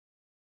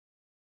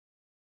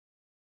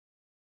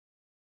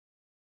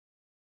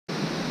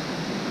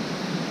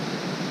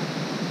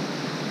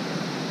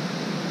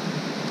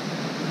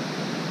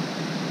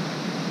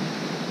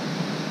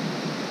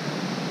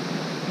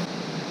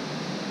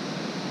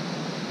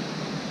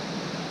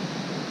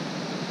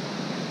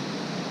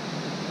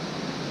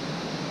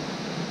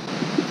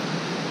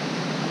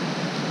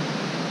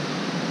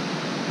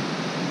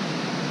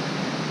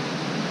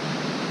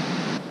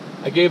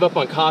gave up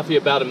on coffee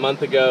about a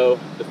month ago.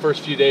 The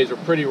first few days were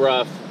pretty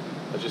rough.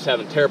 I was just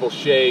having terrible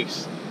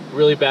shakes,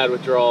 really bad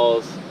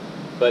withdrawals.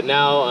 But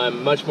now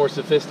I'm much more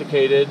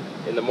sophisticated.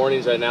 In the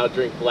mornings I now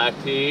drink black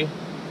tea.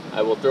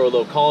 I will throw a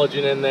little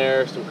collagen in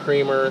there, some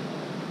creamer.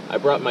 I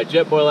brought my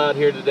jet boil out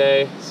here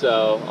today,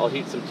 so I'll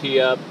heat some tea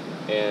up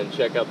and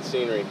check out the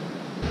scenery.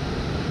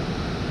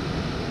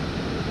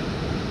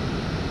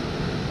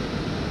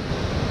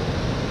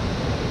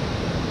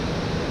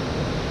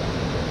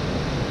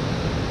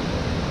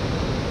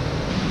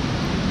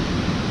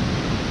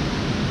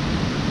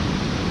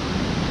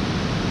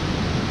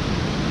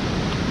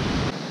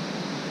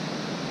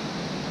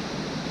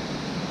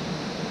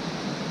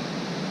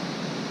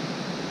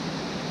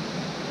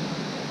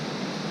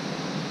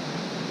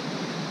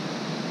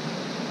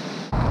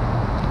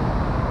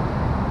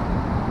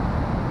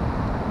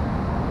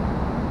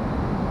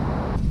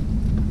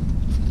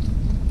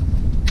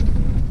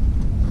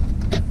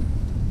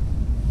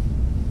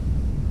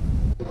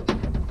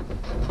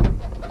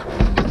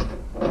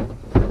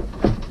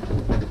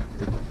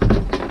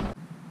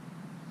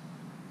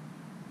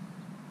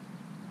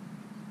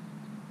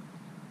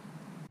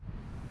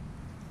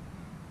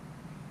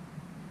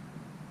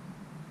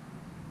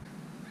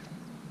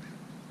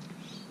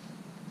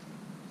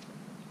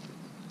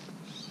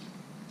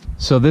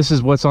 So this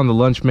is what's on the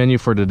lunch menu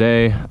for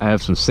today. I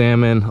have some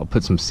salmon, I'll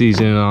put some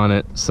seasoning on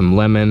it, some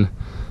lemon,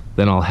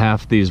 then I'll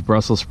half these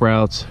Brussels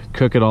sprouts,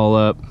 cook it all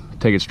up,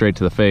 take it straight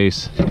to the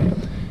face.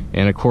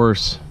 And of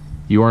course,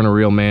 you aren't a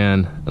real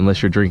man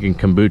unless you're drinking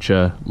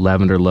kombucha,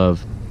 lavender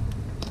love.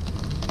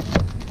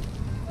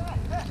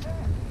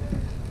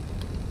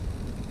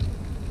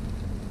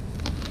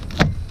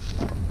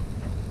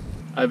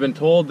 I've been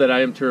told that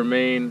I am to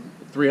remain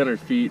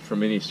 300 feet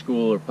from any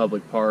school or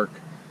public park.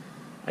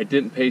 I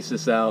didn't pace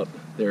this out.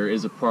 There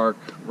is a park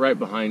right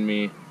behind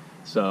me,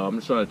 so I'm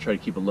just going to try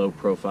to keep a low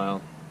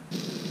profile.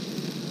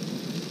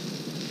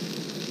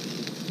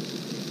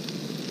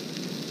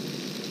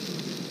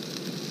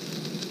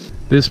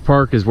 This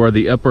park is where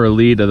the upper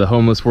elite of the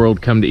homeless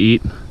world come to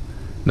eat.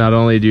 Not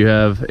only do you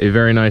have a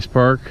very nice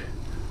park,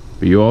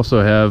 but you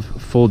also have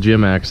full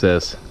gym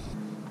access.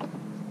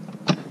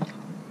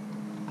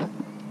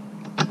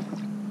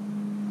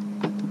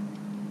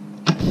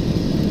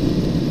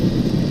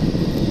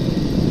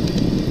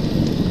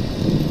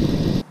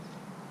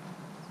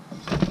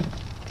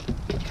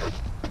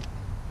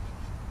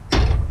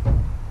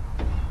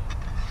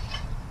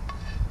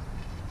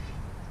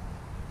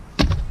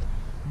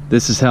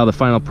 This is how the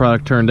final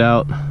product turned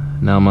out.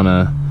 Now I'm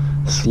gonna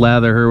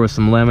slather her with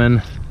some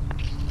lemon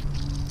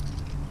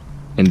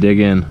and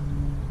dig in.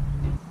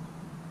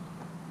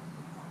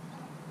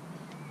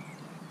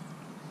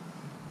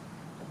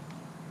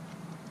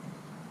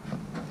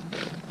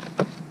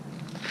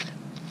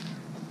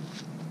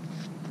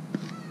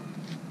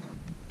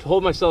 To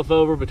hold myself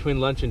over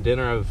between lunch and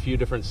dinner, I have a few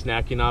different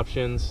snacking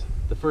options.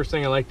 The first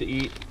thing I like to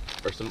eat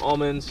are some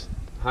almonds,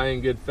 high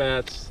in good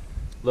fats,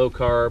 low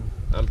carb.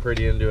 I'm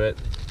pretty into it.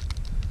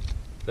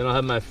 Then I'll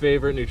have my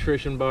favorite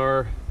nutrition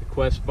bar, the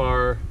Quest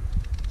bar.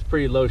 It's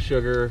pretty low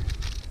sugar,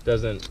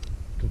 doesn't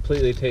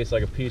completely taste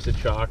like a piece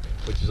of chalk,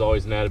 which is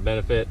always an added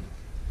benefit.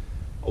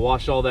 I'll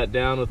wash all that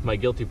down with my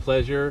guilty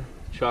pleasure,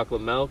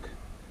 chocolate milk,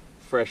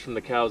 fresh from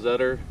the cow's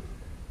udder.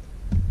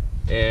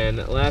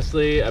 And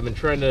lastly, I've been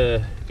trying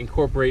to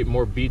incorporate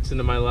more beets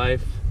into my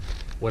life.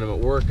 When I'm at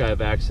work, I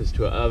have access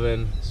to an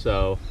oven,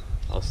 so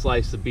I'll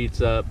slice the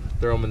beets up,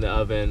 throw them in the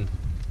oven,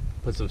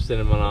 put some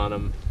cinnamon on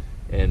them,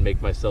 and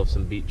make myself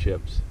some beet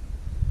chips.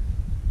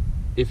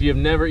 If you've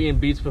never eaten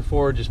beets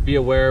before, just be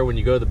aware when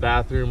you go to the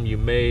bathroom, you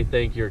may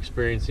think you're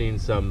experiencing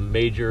some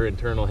major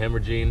internal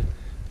hemorrhaging.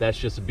 That's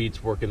just the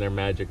beets working their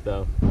magic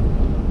though.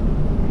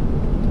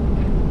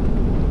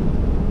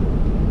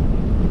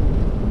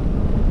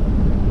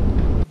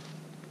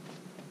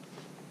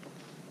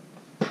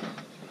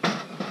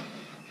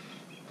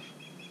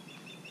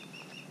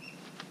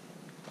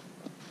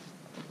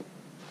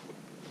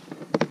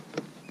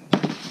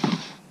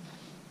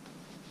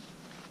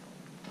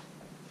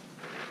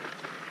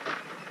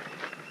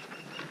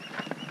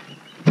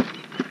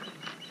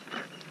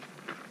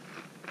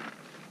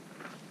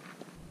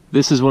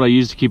 This is what I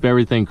use to keep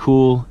everything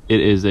cool. It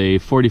is a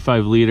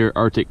 45-liter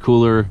Arctic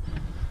cooler.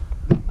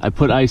 I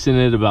put ice in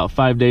it about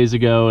 5 days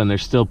ago and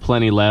there's still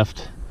plenty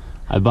left.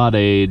 I bought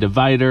a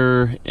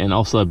divider and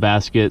also a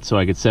basket so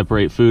I could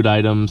separate food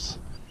items.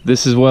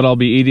 This is what I'll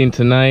be eating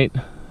tonight.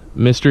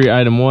 Mystery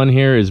item 1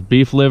 here is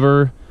beef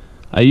liver.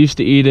 I used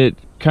to eat it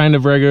kind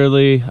of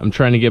regularly. I'm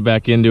trying to get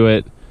back into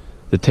it.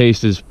 The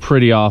taste is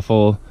pretty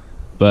awful.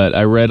 But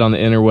I read on the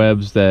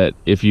interwebs that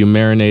if you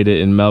marinate it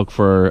in milk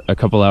for a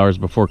couple hours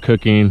before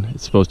cooking,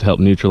 it's supposed to help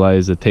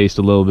neutralize the taste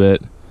a little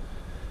bit.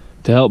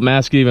 To help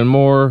mask it even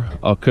more,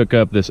 I'll cook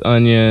up this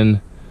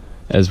onion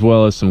as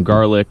well as some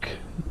garlic,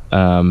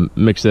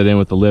 mix that in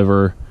with the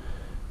liver.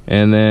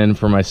 And then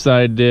for my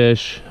side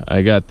dish,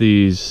 I got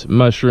these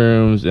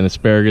mushrooms and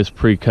asparagus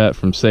pre-cut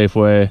from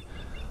Safeway.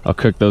 I'll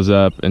cook those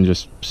up and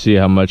just see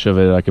how much of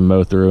it I can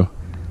mow through.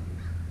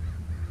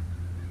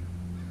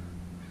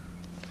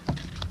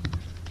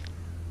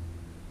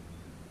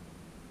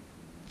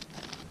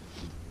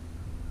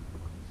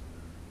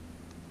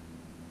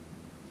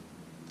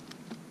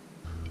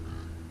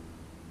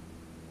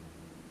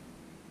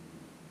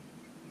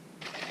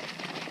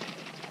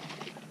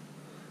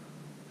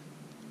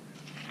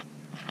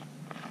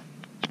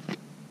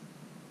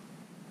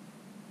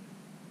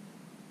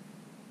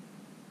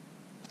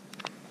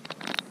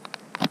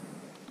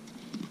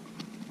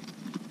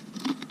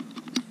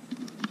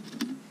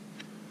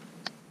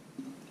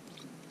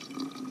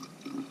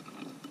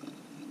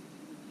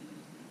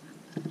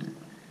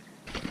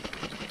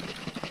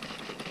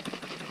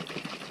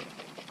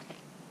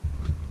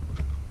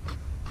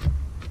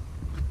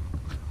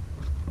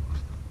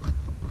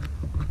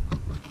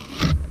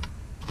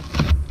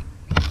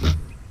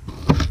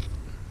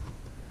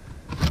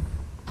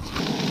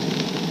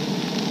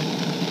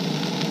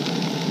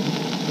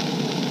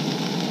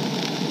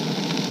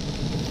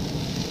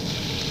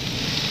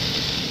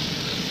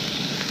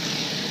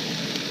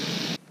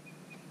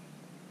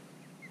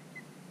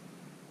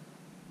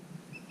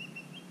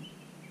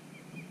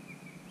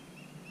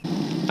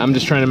 I'm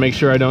just trying to make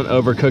sure I don't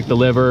overcook the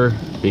liver,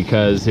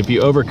 because if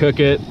you overcook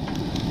it,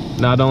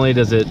 not only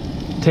does it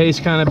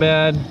taste kind of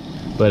bad,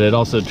 but it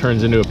also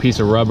turns into a piece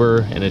of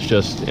rubber and it's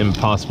just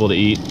impossible to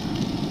eat.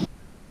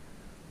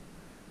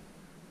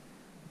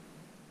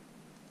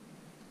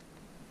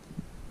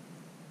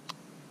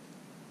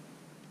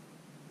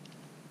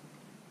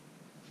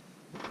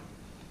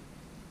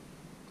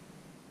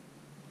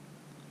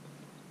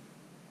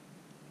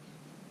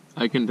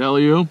 I can tell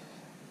you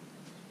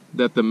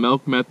that the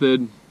milk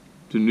method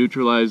to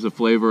neutralize the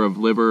flavor of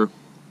liver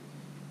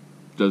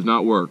does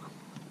not work.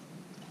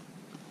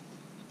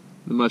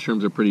 The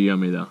mushrooms are pretty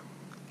yummy though.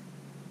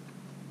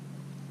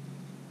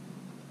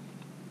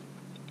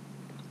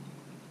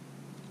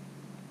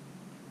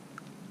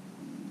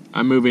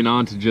 I'm moving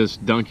on to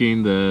just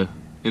dunking the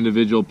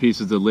individual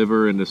pieces of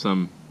liver into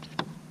some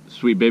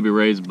Sweet Baby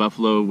Ray's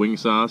buffalo wing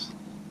sauce.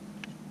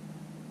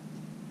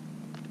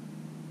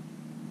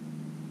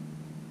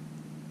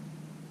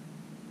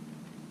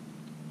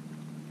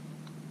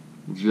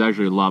 Which is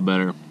actually a lot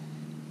better.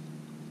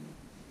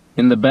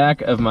 In the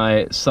back of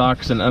my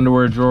socks and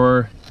underwear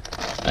drawer,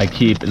 I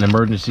keep an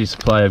emergency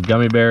supply of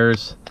gummy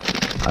bears.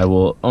 I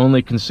will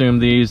only consume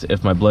these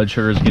if my blood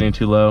sugar is getting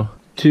too low.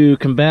 To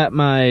combat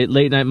my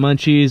late night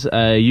munchies,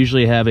 I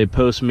usually have a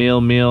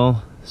post-meal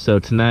meal. So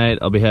tonight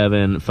I'll be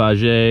having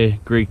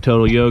Fage Greek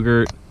total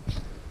yogurt,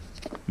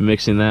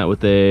 mixing that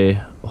with a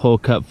whole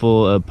cup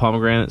full of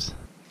pomegranates.